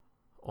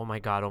Oh my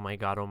god, oh my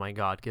god, oh my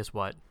god. Guess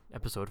what?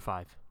 Episode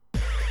 5.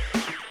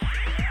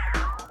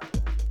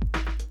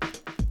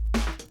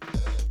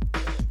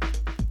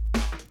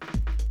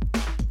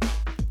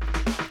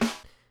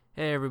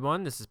 Hey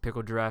everyone, this is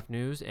Pickle Giraffe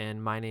News,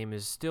 and my name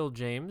is still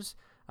James.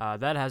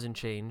 That hasn't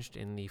changed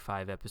in the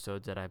 5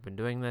 episodes that I've been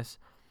doing this.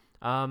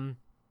 I'm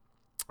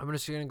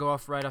just going to go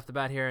right off the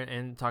bat here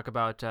and talk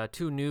about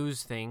 2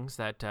 news things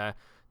that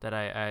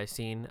I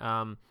seen.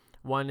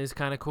 One is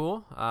kind of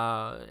cool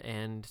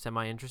and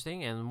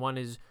semi-interesting, and one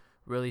is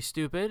really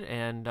stupid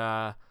and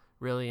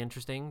really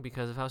interesting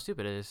because of how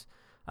stupid it is.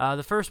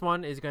 The first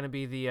one is going to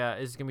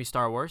be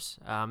Star Wars.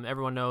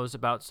 Everyone knows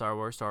about Star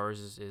Wars. Star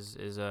Wars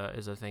is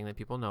a thing that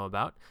people know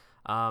about.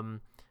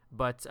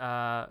 But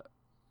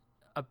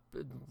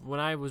when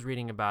I was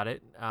reading about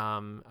it,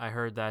 I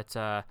heard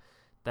that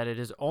it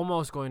is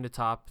almost going to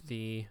top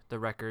the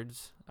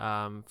records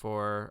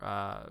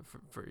for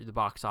the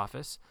box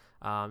office.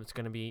 It's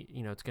going to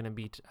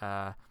beat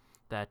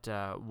that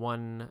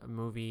one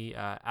movie,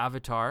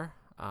 Avatar,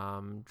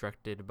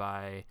 directed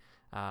by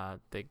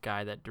the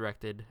guy that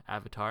directed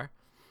Avatar,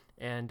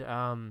 and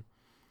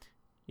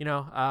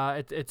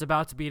it's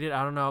about to beat it.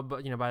 I don't know,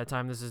 but by the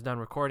time this is done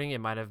recording, it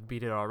might have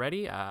beat it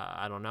already.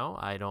 I don't know.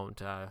 I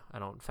don't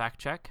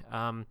fact check.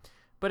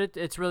 But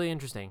it's really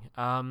interesting.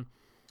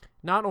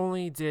 Not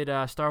only did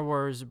Star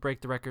Wars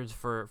break the records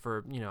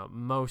for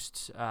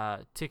most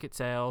ticket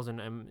sales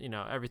and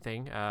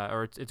everything,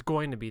 or it's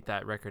going to beat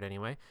that record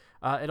anyway.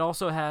 It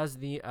also has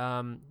the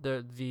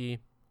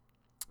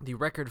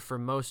record for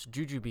most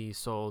jujubes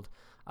sold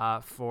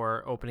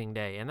for opening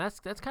day, and that's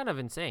kind of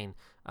insane.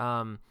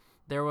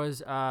 There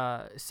was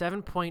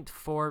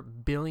 7.4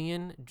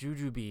 billion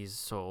jujubes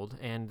sold,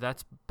 and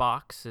that's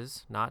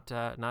boxes, not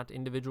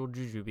individual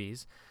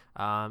jujubes.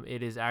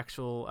 It is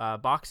actual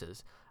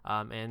boxes,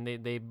 and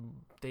they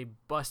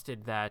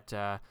busted that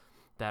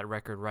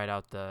record right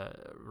out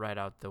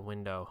the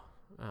window.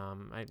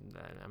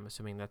 I'm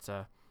assuming that's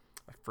a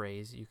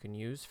phrase you can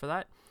use for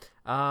that.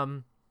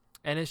 And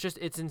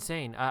it's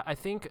insane. I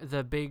think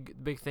the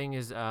big thing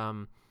is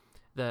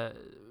the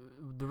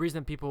reason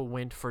that people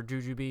went for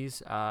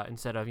jujubes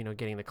instead of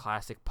getting the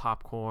classic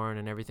popcorn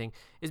and everything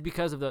is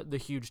because of the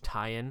huge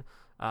tie-in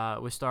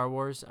with Star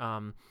Wars.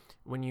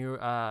 When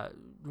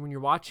you're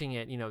watching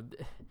it,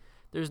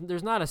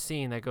 there's not a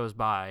scene that goes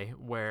by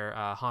where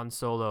Han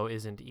Solo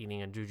isn't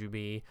eating a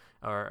jujube,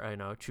 or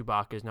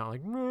Chewbacca is not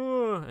like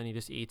no, and he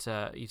just eats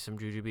some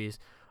jujubes.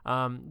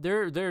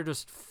 They're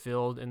just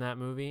filled in that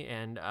movie,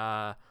 and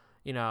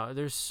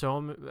there's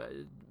so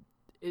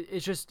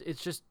it's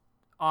just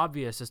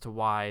obvious as to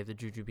why the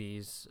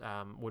jujubes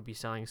would be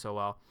selling so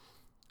well.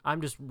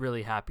 I'm just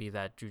really happy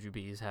that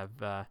jujubes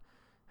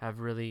have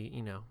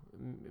really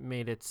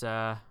made its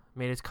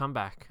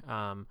comeback.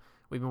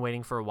 We've been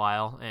waiting for a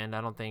while, and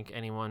I don't think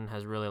anyone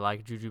has really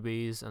liked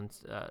jujubes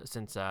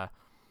since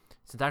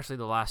actually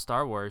the last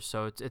Star Wars.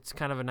 So it's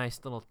kind of a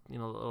nice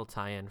little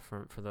tie-in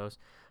for those.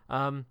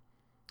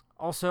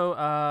 Also,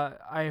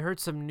 I heard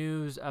some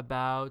news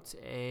about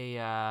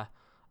a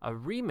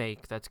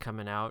remake that's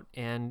coming out,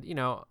 and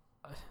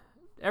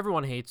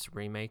everyone hates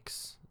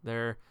remakes.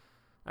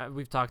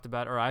 I've talked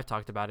about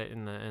it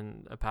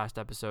in a past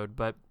episode,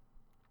 but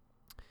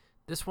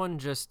this one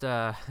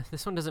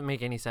this one doesn't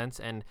make any sense,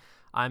 and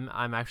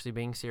I'm actually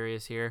being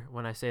serious here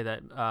when I say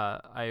that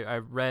I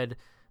read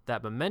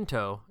that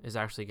Memento is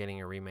actually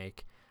getting a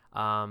remake,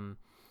 and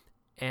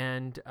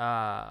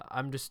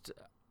I'm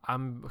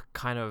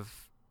kind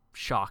of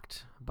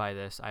shocked by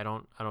this. I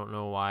don't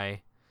know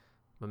why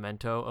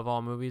Memento of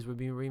all movies would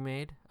be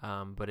remade,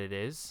 but it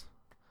is,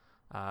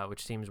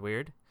 which seems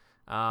weird.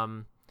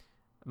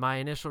 My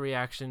initial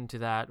reaction to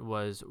that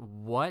was,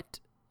 what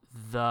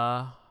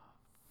the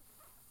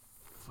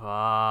fuck?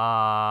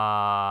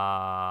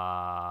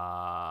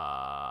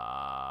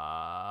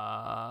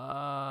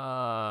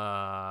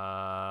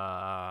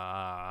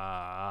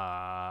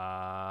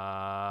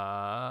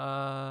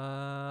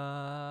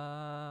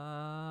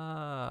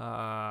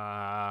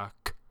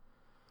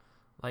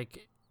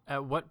 Like,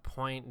 at what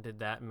point did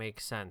that make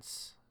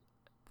sense?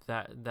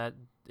 That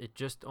it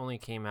just only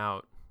came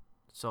out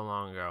so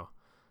long ago,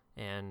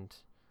 and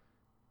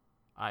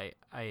I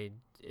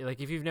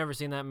like, if you've never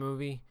seen that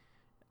movie,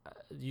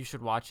 you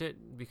should watch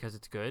it because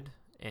it's good,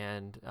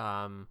 and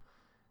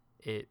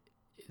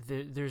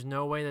there's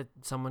no way that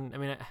someone, I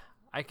mean,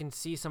 I can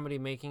see somebody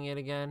making it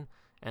again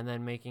and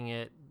then making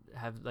it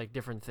have like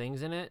different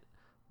things in it,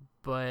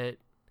 but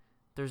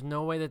there's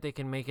no way that they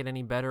can make it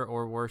any better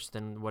or worse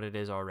than what it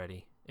is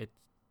already.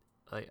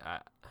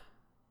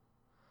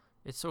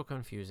 It's so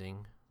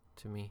confusing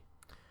to me.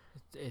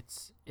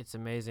 It's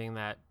amazing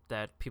that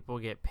people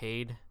get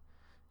paid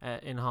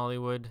in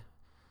Hollywood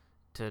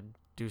to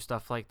do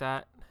stuff like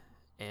that,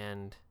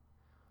 and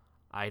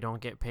I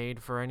don't get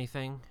paid for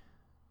anything.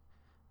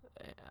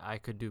 I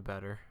could do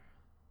better.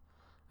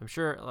 I'm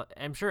sure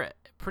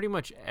pretty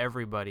much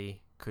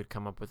everybody could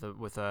come up with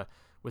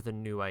a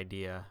new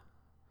idea.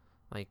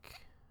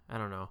 Like, I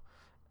don't know.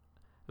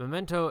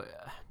 Memento,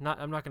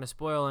 I'm not going to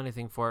spoil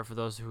anything for it for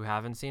those who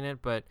haven't seen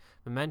it, but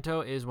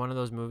Memento is one of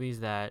those movies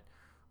that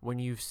when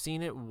you've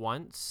seen it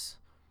once,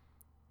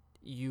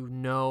 you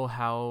know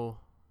how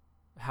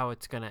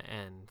it's going to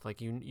end.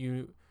 Like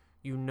you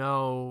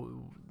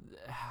know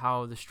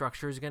how the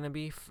structure is going to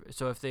be.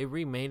 So if they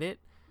remade it,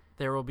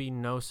 there will be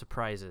no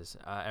surprises.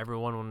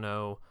 Everyone will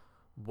know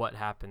what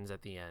happens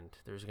at the end.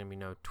 There's going to be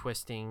no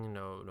twisting,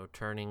 no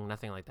turning,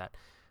 nothing like that.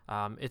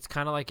 It's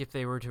kind of like if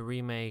they were to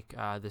remake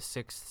The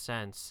Sixth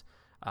Sense,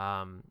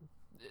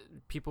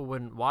 people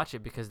wouldn't watch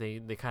it because they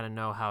kind of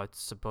know how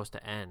it's supposed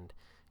to end.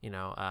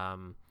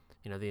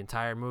 The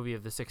entire movie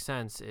of The Sixth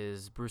Sense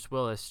is Bruce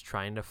Willis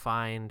trying to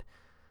find,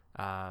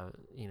 an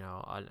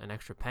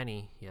extra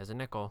penny. He has a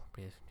nickel.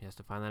 He has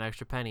to find that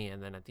extra penny,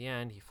 and then at the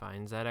end, he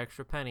finds that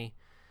extra penny,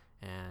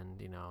 and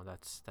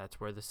that's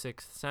where The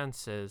Sixth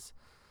Sense is.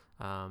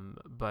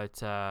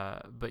 But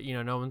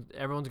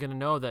everyone's gonna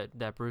know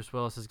that Bruce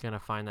Willis is gonna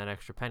find that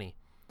extra penny.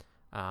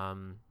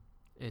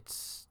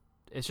 It's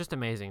just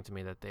amazing to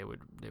me that they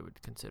would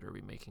consider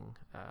remaking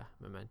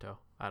Memento.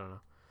 I don't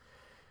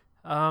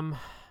know.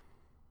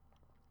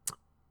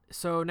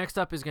 So next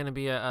up is gonna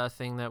be a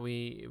thing that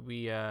we're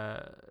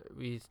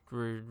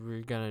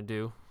gonna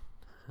do.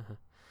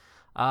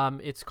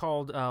 It's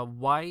called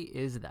Why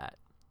Is That?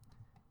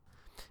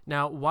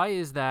 Now, Why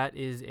Is That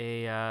is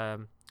a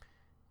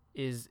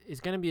is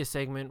going to be a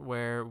segment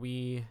where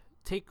we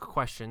take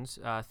questions,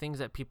 things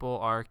that people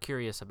are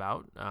curious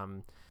about,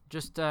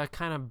 just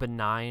kind of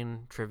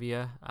benign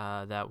trivia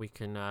that we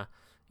can,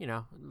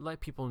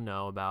 let people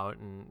know about,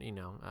 and you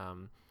know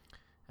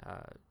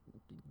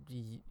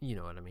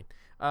what I mean.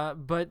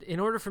 But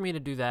in order for me to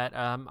do that,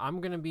 I'm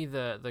going to be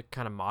the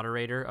kind of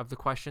moderator of the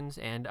questions,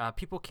 and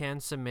people can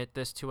submit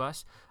this to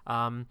us.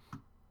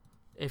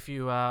 If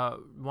you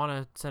want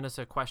to send us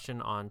a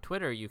question on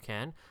Twitter, you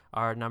can.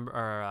 Our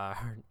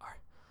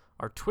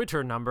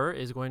Twitter number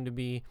is going to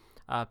be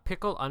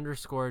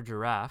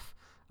pickle_giraffe,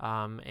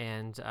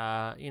 and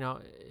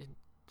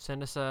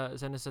send us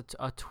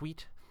a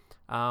tweet.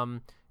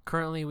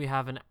 Currently, we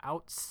have an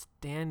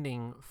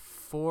outstanding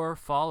 4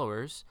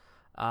 followers,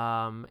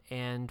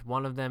 and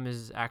one of them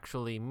is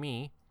actually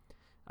me.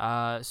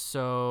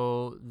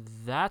 So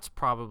that's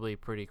probably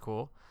pretty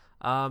cool.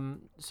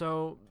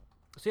 So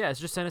yeah,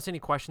 just send us any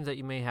questions that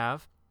you may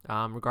have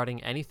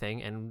regarding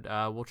anything, and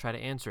we'll try to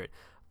answer it.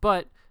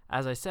 But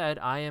as I said,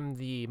 I am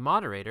the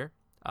moderator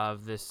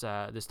of this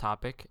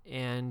topic,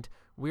 and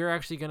we're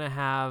actually going to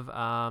have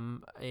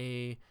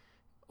a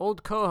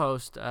old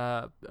co-host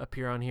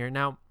appear on here.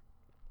 Now,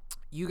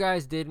 you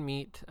guys did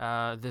meet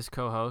this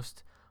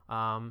co-host.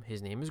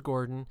 His name is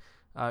Gordon.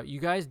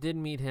 You guys did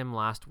meet him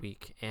last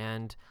week,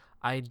 and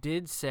I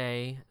did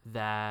say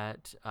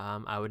that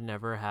I would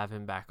never have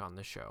him back on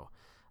the show.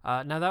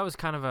 Now that was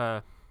kind of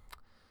a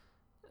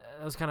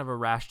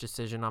rash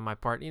decision on my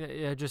part.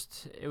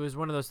 It was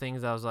one of those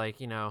things I was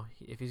like,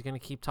 if he's gonna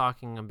keep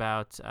talking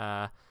about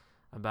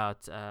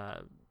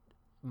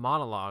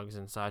monologues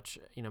and such,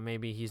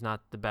 maybe he's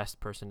not the best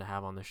person to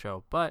have on the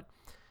show. But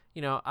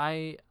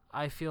I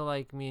feel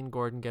like me and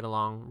Gordon get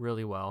along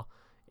really well,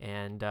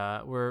 and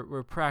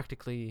we're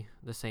practically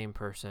the same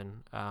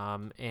person.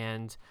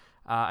 And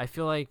I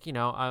feel like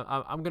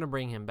I'm gonna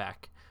bring him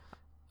back.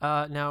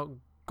 Now,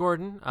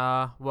 Gordon,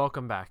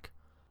 welcome back.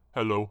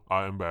 Hello,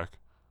 I am back.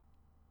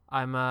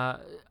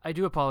 I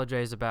do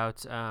apologize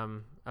about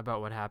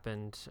what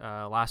happened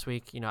last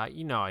week. I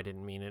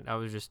didn't mean it. I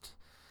was just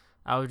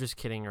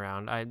kidding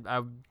around.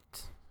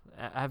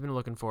 I've been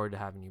looking forward to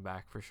having you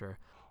back for sure.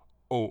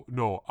 Oh,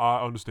 no,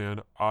 I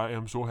understand. I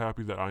am so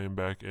happy that I am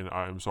back, and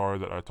I am sorry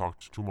that I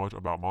talked too much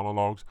about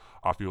monologues.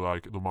 I feel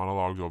like the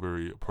monologues are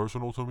very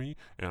personal to me,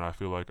 and I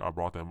feel like I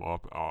brought them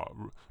up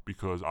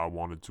because I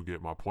wanted to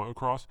get my point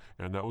across,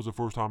 and that was the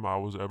first time I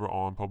was ever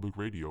on public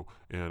radio,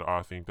 and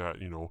I think that,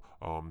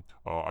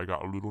 I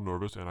got a little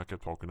nervous, and I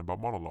kept talking about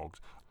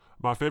monologues.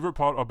 My favorite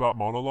part about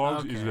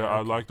monologues is that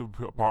I like the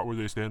part where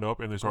they stand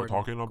up and they start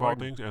talking about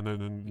things, and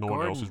then no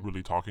one else is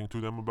really talking to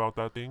them about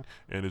that thing,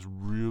 and it's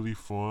really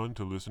fun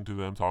to listen to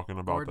them talking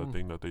about the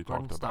thing that they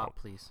talked stop, about.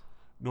 Please.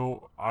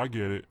 No, I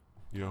get it.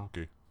 Yeah,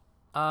 okay.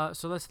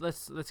 So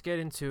let's get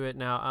into it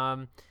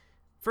now.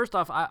 First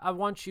off, I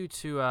want you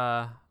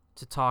to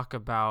talk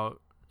about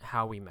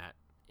how we met,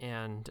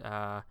 and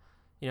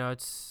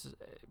it's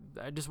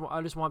I just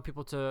want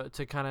people to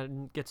kind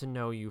of get to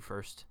know you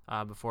first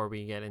before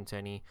we get into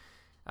any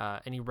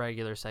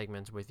regular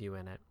segments with you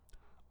in it.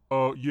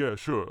 Yeah,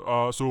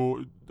 sure.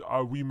 So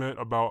we met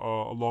about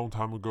a long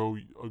time ago,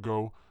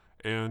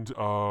 and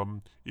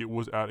it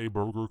was at a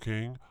Burger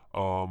King.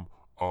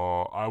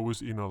 I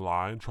was in a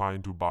line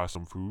trying to buy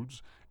some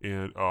foods,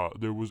 and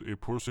there was a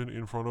person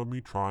in front of me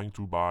trying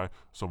to buy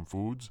some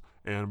foods,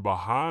 and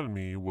behind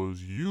me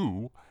was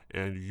you,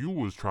 and you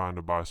was trying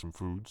to buy some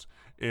foods,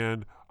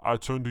 and I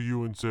turned to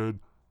you and said,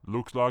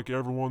 "Looks like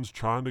everyone's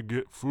trying to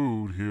get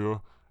food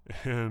here,"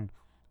 and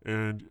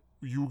and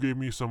you gave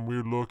me some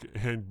weird look,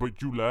 and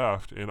but you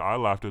laughed, and I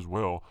laughed as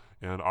well,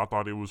 and I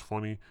thought it was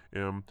funny,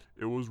 and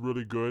it was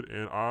really good,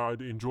 and I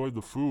enjoyed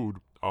the food.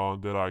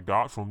 that I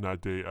got from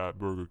that day at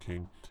Burger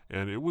King,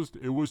 and it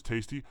was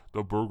tasty.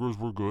 The burgers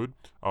were good.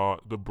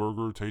 The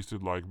burger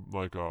tasted like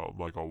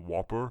a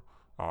Whopper.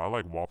 I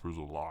like Whoppers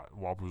a lot.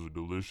 Whoppers are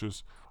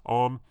delicious.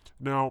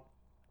 Now,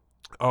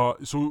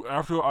 so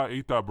after I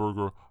ate that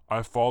burger,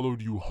 I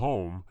followed you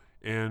home,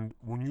 and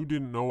when you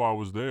didn't know I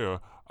was there,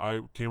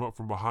 I came up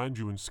from behind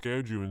you and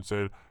scared you and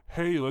said,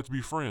 "Hey, let's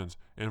be friends."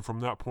 And from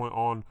that point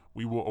on,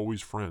 we were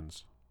always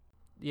friends.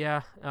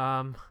 Yeah.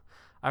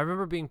 I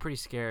remember being pretty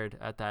scared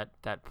at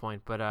that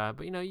point, but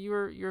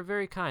you're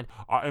very kind.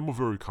 I am a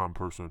very kind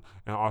person,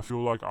 and I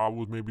feel like I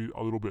was maybe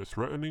a little bit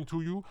threatening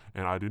to you,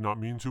 and I did not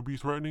mean to be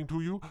threatening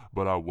to you,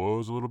 but I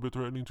was a little bit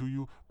threatening to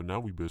you. But now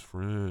we best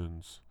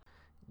friends.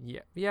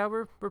 Yeah,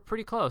 we're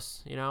pretty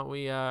close.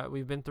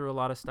 We've been through a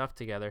lot of stuff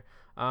together.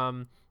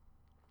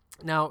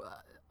 Now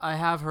I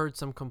have heard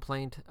some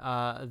complaint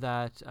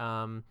that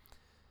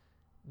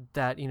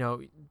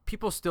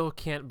people still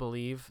can't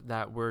believe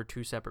that we're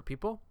two separate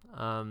people.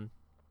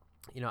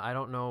 I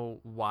don't know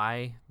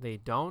why they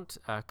don't.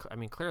 I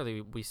mean,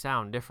 clearly we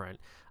sound different,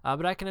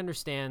 but I can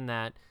understand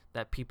that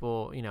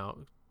people,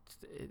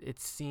 it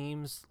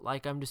seems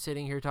like I'm just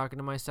sitting here talking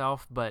to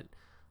myself, but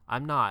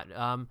I'm not.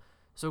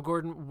 So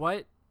Gordon,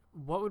 what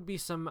would be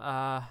some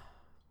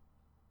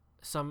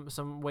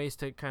ways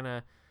to kind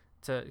of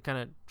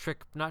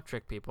not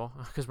trick people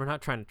because we're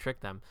not trying to trick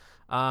them.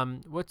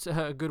 What's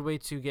a good way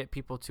to get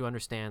people to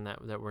understand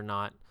that we're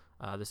not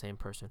the same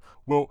person?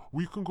 Well,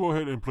 we can go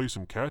ahead and play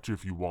some catch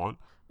if you want.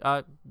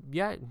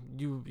 Yeah,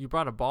 you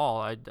brought a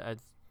ball.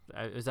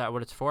 Is that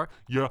what it's for?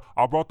 Yeah,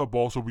 I brought the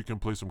ball so we can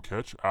play some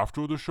catch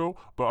after the show,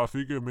 but I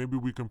figured maybe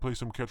we can play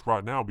some catch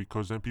right now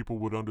because then people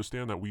would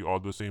understand that we are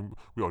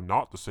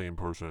not the same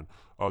person.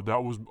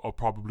 That was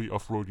probably a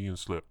Freudian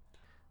slip.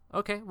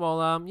 Okay,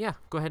 well, yeah,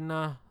 go ahead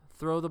and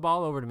throw the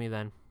ball over to me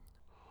then.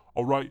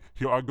 All right,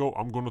 here I go.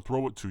 I'm going to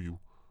throw it to you.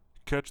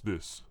 Catch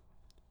this.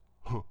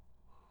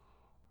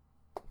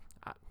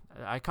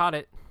 I caught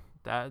it.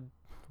 That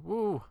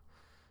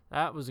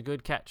was a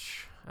good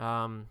catch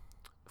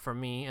from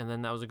me, and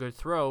then that was a good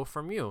throw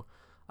from you.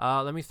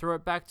 Let me throw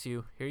it back to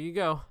you. Here you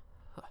go.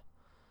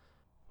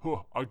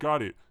 I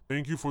got it.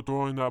 Thank you for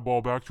throwing that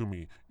ball back to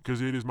me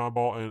because it is my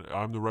ball and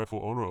I'm the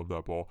rightful owner of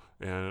that ball.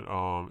 And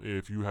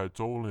if you had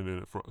stolen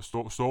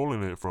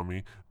it from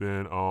me,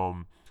 then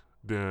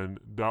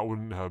that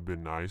wouldn't have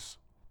been nice.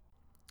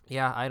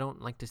 Yeah, I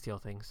don't like to steal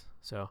things.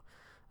 So,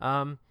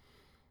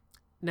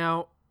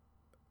 now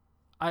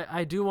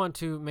I do want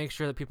to make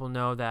sure that people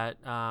know that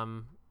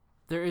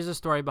there is a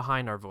story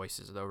behind our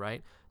voices, though,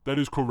 right? That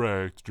is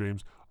correct,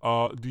 James.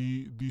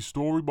 The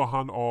story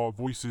behind our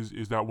voices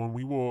is that when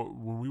we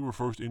were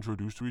first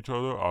introduced to each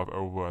other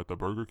over at the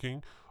Burger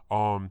King,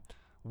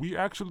 we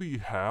actually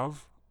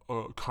have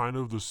kind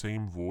of the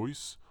same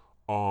voice.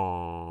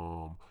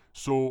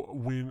 So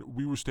when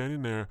we were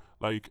standing there,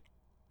 like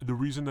the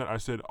reason that I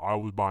said I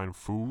was buying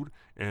food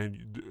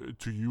and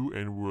to you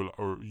and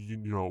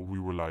we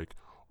were like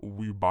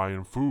we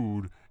buying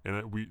food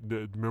and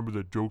remember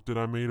the joke that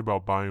I made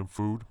about buying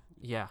food.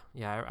 Yeah,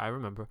 I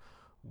remember.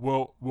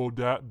 Well,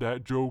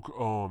 that joke.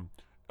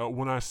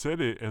 When I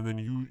said it, and then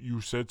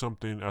you said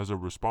something as a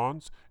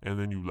response, and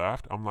then you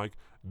laughed. I'm like,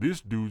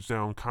 this dude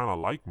sounds kind of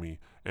like me,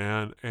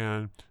 and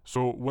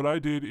so what I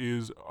did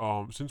is,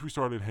 since we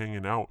started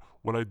hanging out,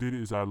 what I did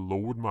is I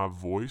lowered my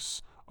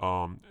voice.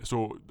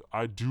 So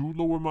I do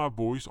lower my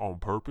voice on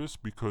purpose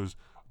because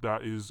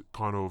that is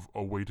kind of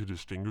a way to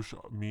distinguish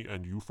me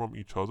and you from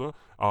each other.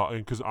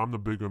 And because I'm the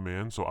bigger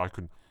man, so I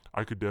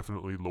could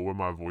definitely lower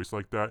my voice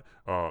like that.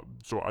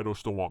 So I don't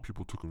still want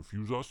people to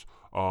confuse us.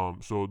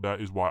 So that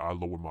is why I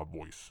lower my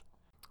voice.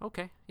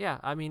 Okay, yeah.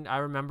 I mean, I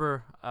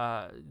remember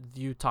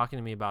you talking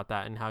to me about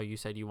that and how you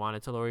said you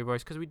wanted to lower your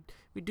voice because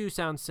we do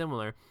sound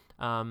similar.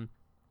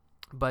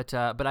 But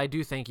I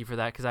do thank you for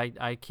that because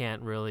I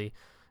can't really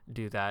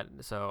do that.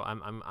 So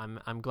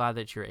I'm glad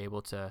that you're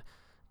able to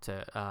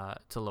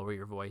lower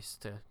your voice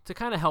to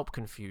kind of help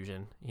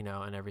confusion,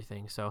 and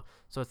everything. So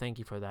thank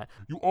you for that.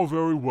 You are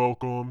very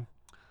welcome.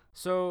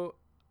 So,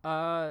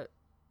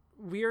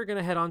 we are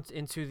gonna head on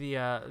into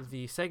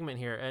the segment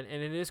here, and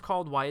it is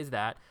called "Why Is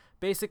That?"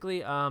 Basically,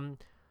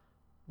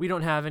 we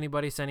don't have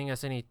anybody sending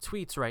us any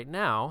tweets right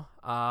now.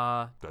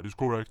 That is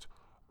correct.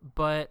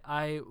 But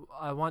I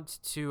want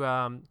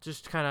to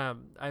just kind of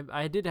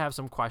I did have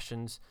some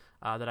questions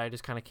that I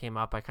just kind of came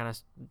up. I kind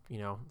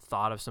of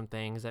thought of some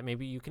things that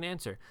maybe you can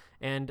answer,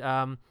 and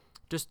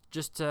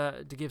just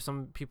to give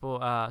some people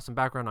some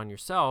background on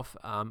yourself,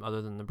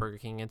 other than the Burger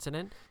King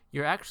incident,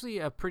 you're actually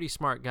a pretty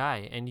smart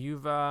guy, and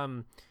you've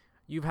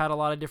had a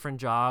lot of different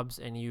jobs,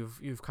 and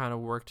you've kind of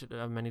worked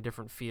many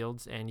different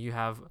fields, and you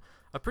have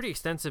a pretty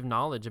extensive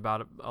knowledge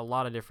about a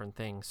lot of different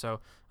things. So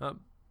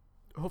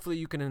hopefully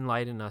you can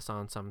enlighten us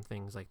on some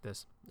things like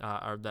this,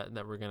 or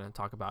that we're going to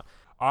talk about.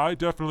 I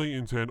definitely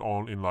intend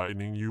on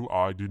enlightening you.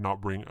 I did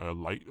not bring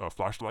a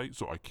flashlight,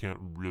 so I can't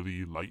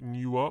really lighten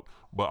you up,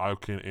 but I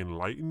can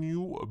enlighten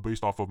you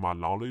based off of my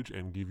knowledge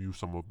and give you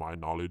some of my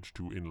knowledge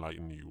to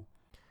enlighten you.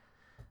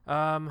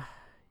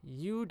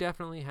 you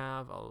definitely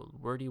have a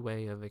wordy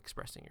way of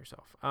expressing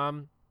yourself.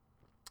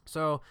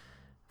 So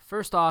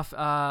first off,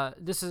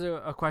 this is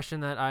a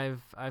question that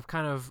I've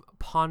kind of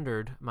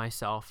pondered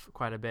myself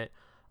quite a bit.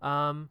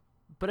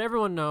 But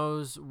everyone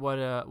knows what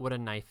a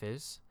knife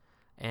is,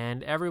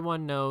 and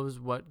everyone knows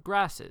what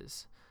grass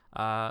is.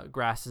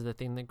 Grass is the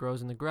thing that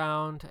grows in the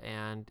ground,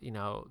 and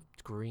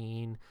it's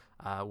green.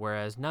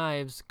 Whereas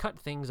knives cut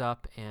things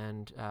up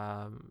and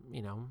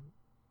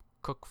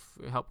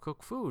help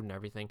cook food and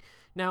everything.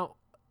 Now,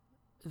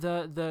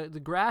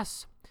 the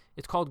grass,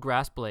 it's called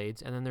grass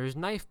blades, and then there's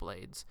knife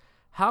blades.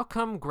 How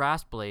come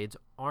grass blades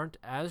aren't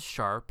as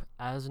sharp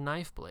as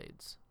knife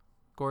blades,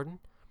 Gordon?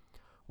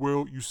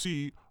 Well, you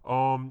see,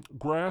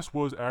 grass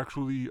was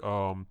actually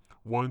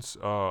once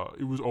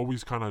it was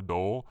always kind of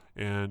dull,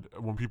 and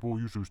when people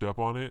used to step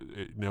on it,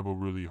 it never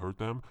really hurt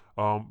them.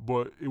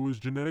 But it was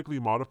genetically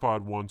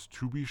modified once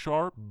to be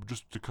sharp,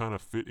 just to kind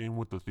of fit in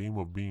with the theme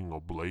of being a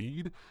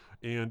blade.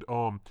 And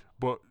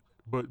but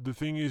the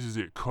thing is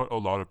it cut a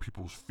lot of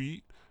people's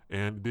feet,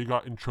 and they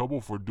got in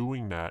trouble for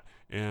doing that.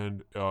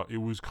 And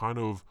it was kind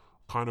of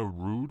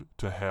rude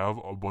to have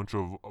a bunch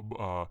of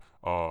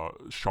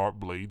sharp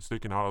blades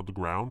sticking out of the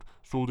ground.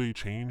 So they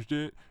changed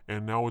it,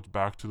 and now it's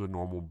back to the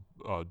normal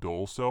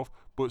dull self.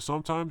 But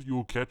sometimes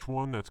you'll catch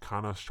one that's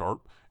kind of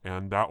sharp,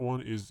 and that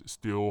one is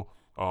still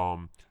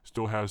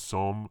has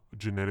some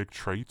genetic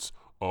traits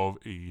of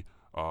a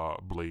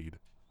blade,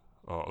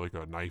 like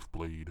a knife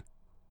blade.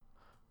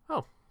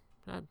 Oh,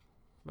 I,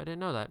 I didn't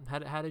know that.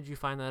 How did you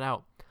find that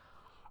out?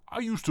 I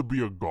used to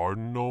be a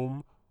garden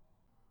gnome.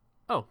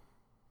 Oh,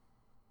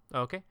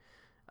 okay.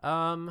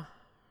 Um,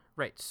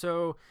 right.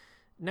 So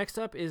next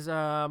up is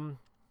a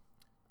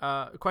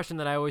question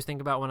that I always think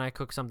about when I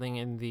cook something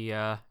in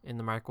the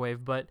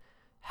microwave. But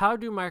how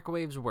do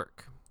microwaves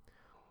work?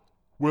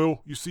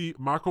 Well, you see,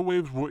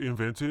 microwaves were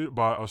invented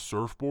by a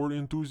surfboard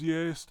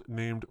enthusiast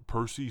named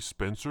Percy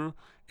Spencer,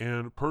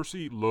 and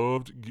Percy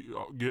loved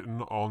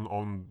getting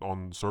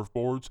on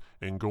surfboards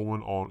and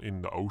going on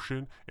in the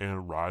ocean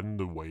and riding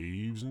the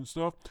waves and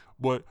stuff.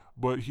 But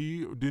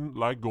he didn't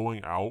like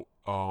going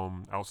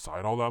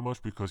outside all that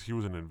much because he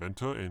was an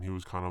inventor and he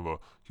was kind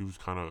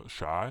of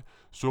shy.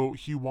 So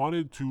he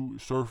wanted to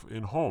surf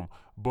in home,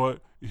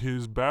 but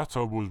his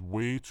bathtub was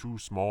way too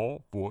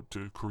small for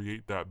to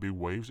create that big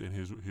waves, and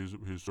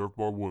his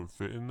surfboard wouldn't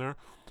fit in there.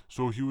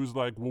 So he was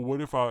like, well,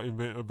 what if I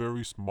invent a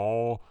very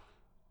small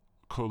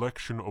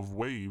collection of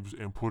waves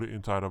and put it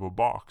inside of a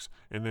box?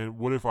 And then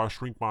what if I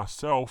shrink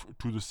myself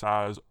to the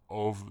size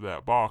of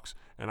that box,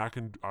 and I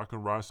can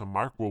ride some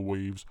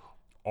microwaves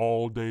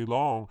all day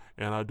long,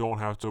 and I don't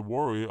have to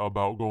worry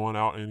about going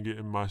out and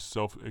getting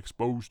myself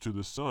exposed to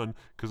the sun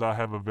because I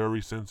have a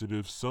very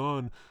sensitive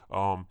skin,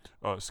 and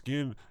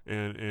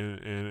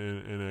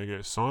I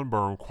get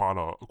sunburned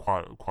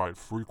quite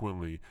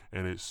frequently,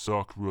 and it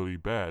sucked really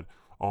bad.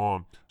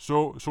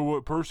 So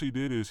what Percy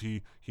did is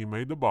he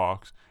made the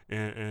box,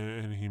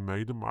 and he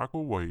made the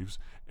microwaves,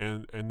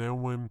 and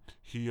then when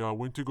he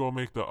went to go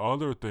make the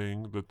other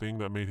thing, the thing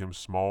that made him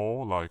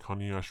small, like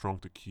Honey I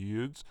Shrunk the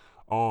Kids,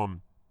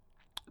 um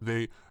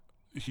they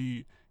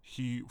he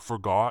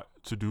forgot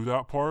to do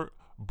that part,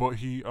 but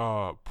he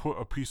put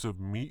a piece of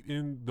meat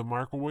in the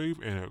microwave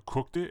and it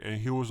cooked it,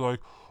 and he was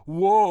like,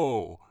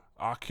 whoa,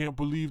 I can't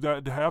believe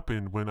that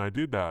happened when I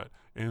did that.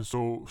 And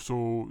so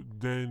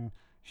then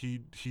he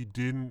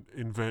didn't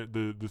invent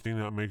the thing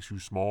that makes you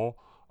small,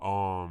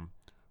 um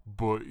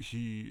but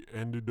he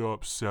ended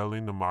up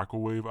selling the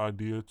microwave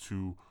idea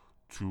to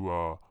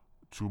uh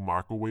to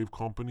microwave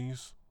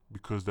companies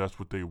because that's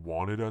what they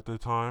wanted at the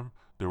time.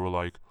 They were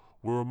like,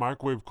 we're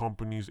microwave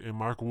companies and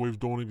microwaves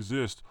don't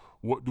exist.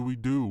 What do we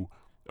do?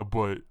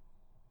 But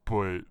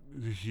but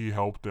he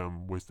helped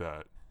them with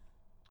that.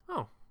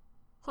 Oh,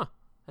 huh.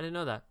 I didn't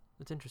know that.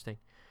 That's interesting.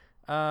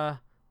 Uh,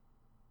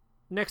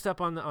 Next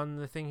up on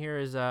the thing here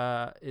is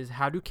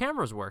how do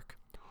cameras work?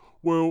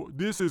 Well,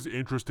 this is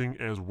interesting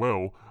as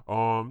well.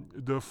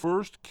 The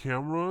first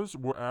cameras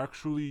were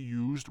actually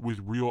used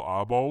with real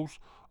eyeballs.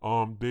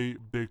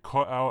 They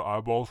cut out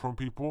eyeballs from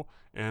people,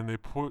 and they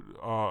put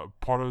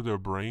part of their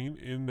brain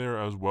in there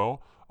as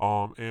well.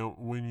 And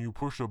when you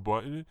push a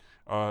button,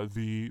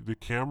 the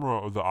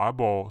camera or the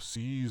eyeball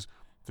sees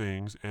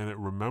things and it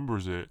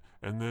remembers it,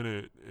 and then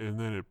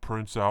it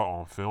prints out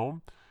on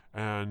film.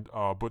 And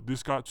but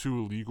this got too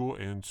illegal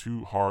and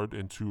too hard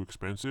and too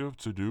expensive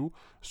to do,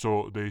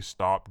 so they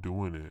stopped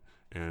doing it.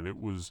 And it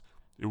was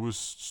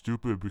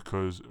stupid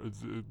because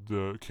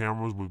the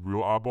cameras with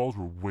real eyeballs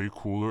were way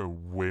cooler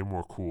and way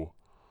more cool.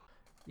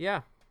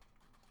 Yeah.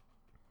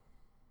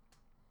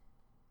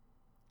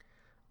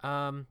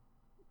 Um,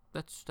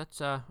 that's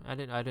I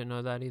didn't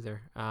know that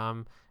either.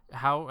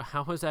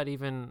 How was that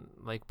even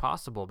like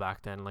possible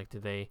back then? Like,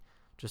 did they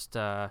just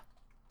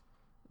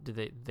did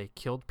they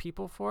killed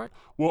people for it?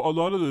 Well, a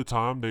lot of the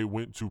time they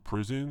went to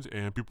prisons,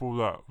 and people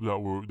that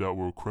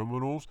were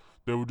criminals,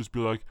 they would just be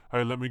like,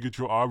 "Hey, let me get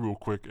your eye real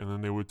quick," and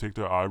then they would take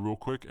their eye real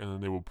quick, and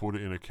then they would put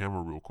it in a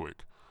camera real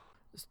quick.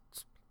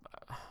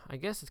 I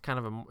guess it's kind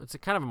of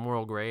a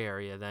moral gray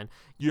area then.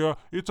 Yeah,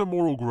 it's a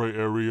moral gray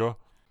area.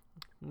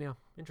 Yeah,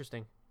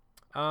 interesting.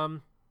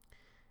 Um,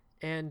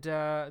 and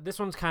this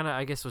one's kind of,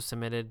 I guess, was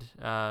submitted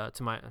as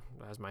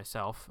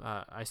myself.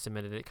 I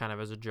submitted it kind of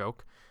as a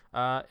joke.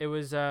 It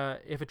was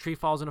if a tree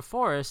falls in a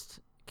forest,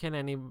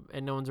 and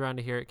no one's around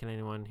to hear it, can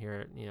anyone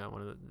hear it?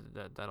 One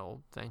of that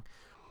old thing.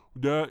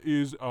 That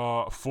is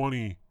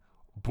funny,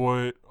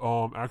 but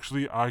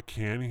actually I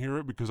can hear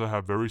it because I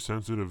have very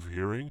sensitive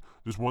hearing.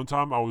 This one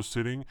time I was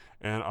sitting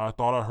and I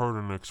thought I heard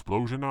an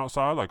explosion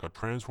outside, like a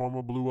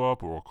transformer blew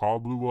up or a car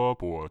blew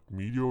up or a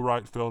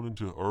meteorite fell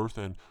into Earth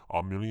and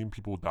a million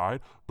people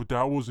died. But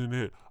that wasn't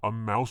it. A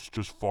mouse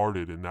just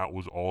farted and that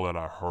was all that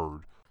I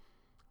heard.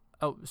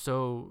 Oh,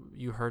 so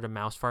you heard a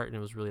mouse fart and it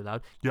was really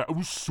loud? Yeah, it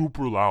was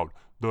super loud.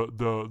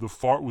 The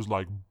fart was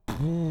like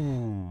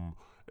boom.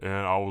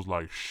 And I was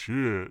like,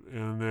 shit.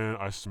 And then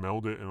I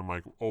smelled it and I'm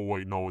like, oh,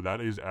 wait, no, that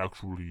is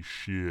actually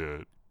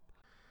shit.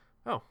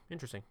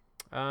 Interesting.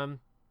 And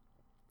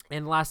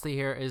lastly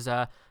here is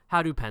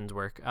how do pens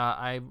work?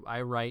 I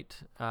write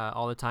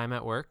all the time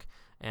at work,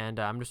 and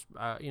I'm just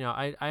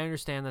I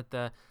understand that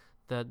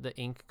the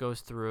ink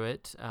goes through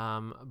it,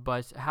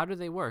 but how do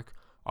they work?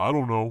 I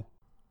don't know.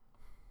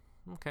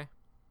 Okay.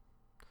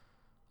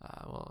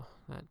 Well,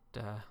 that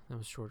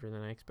was shorter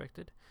than I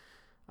expected.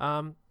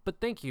 But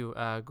thank you,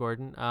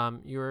 Gordon.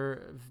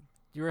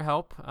 Your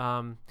help.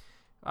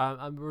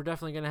 We're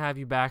definitely gonna have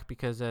you back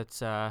because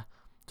it's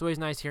always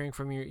nice hearing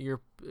from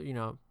your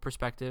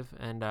perspective,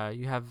 and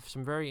you have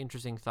some very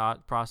interesting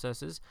thought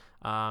processes.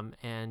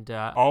 And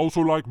I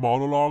also like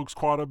monologues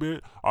quite a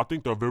bit. I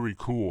think they're very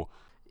cool.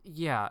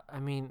 yeah, I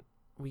mean,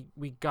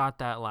 we got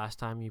that last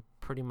time. You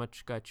pretty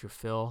much got your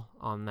fill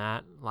on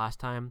that last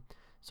time,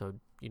 so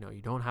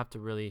you don't have to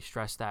really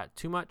stress that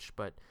too much.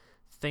 But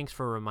thanks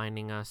for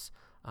reminding us.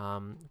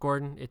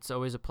 Gordon, it's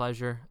always a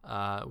pleasure.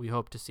 We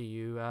hope to see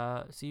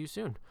you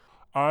soon.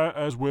 I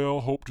as well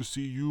hope to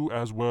see you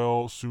as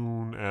well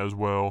soon as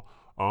well.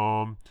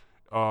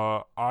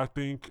 I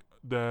think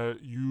that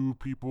you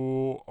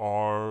people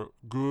are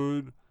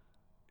good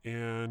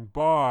and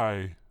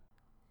bye.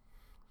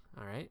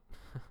 All right.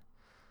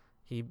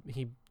 he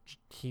he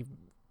he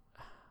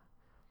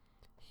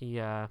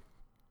he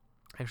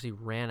actually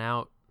ran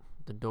out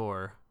the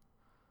door.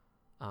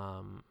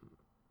 And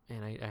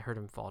I heard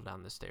him fall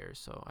down the stairs,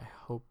 so I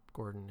hope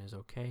Gordon is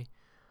okay.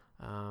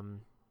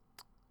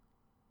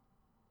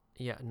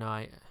 Yeah, no,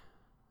 I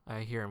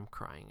hear him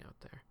crying out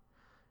there.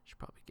 Should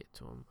probably get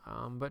to him.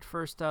 But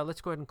first, let's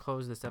go ahead and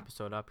close this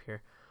episode up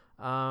here.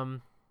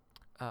 Hold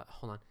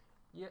on.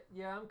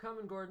 Yeah, I'm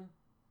coming, Gordon.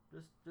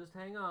 Just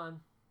hang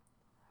on.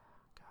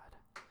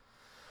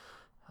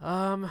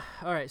 God.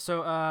 All right,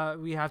 so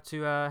we have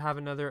to have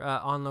another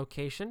on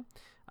location.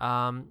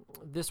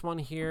 This one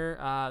here,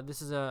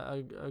 this is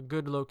a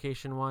good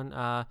location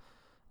one.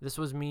 This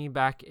was me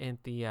back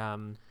at the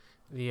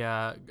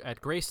at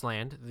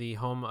Graceland, the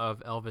home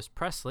of Elvis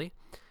Presley,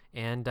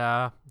 and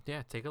yeah,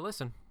 take a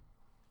listen.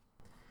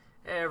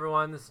 Hey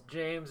everyone, this is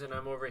James, and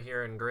I'm over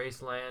here in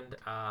Graceland.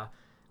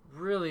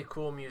 Really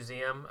cool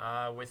museum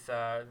with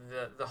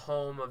the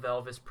home of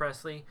Elvis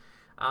Presley.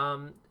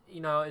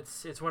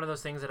 It's one of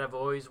those things that I've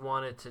always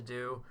wanted to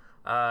do.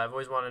 I've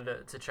always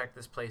wanted to check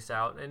this place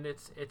out, and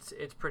it's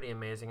pretty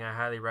amazing. I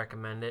highly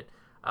recommend it.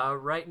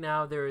 Right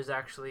now, there is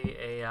actually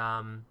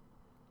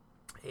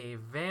a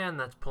van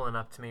that's pulling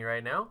up to me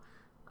right now.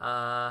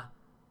 Oh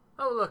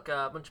look,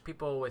 a bunch of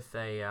people with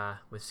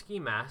ski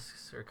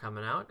masks are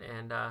coming out,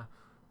 and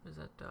is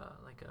that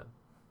like a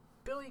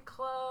billy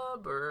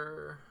club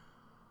or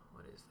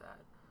what is that?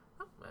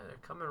 Oh, they're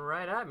coming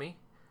right at me.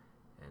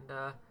 And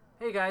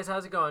hey guys,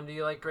 how's it going? Do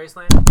you like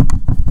Graceland?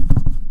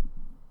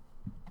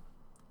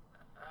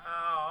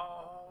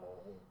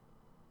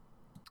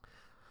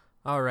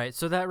 All right,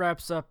 so that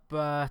wraps up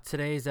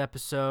today's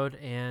episode,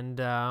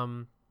 and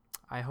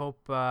I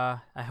hope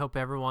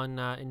everyone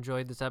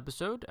enjoyed this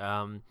episode.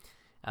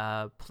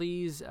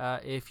 Please,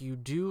 if you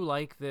do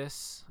like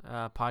this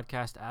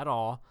podcast at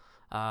all,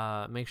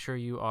 make sure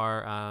you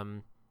are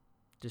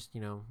just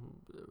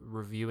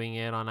reviewing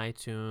it on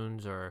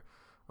iTunes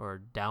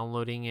or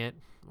downloading it,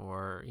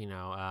 or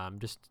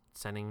just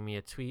sending me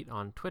a tweet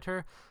on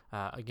Twitter.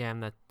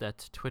 Again,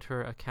 that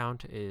Twitter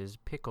account is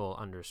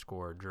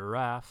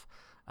pickle_giraffe.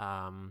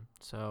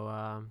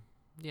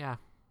 Yeah.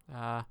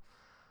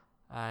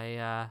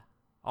 I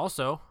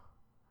also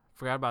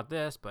forgot about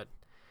this, but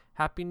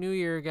Happy New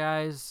Year,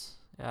 guys.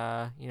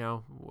 It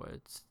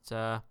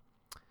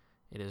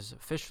is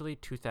officially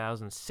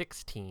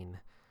 2016.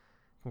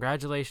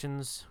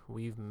 Congratulations,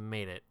 we've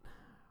made it.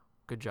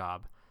 Good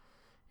job.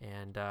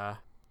 And to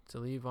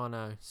leave on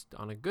a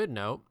good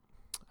note,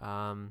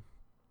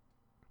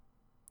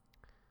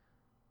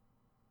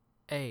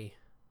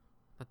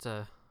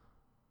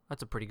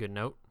 that's a pretty good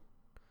note.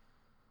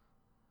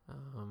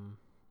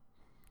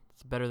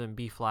 It's better than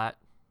B flat.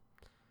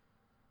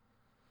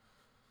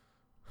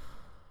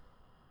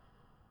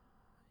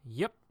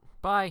 Yep.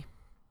 Bye.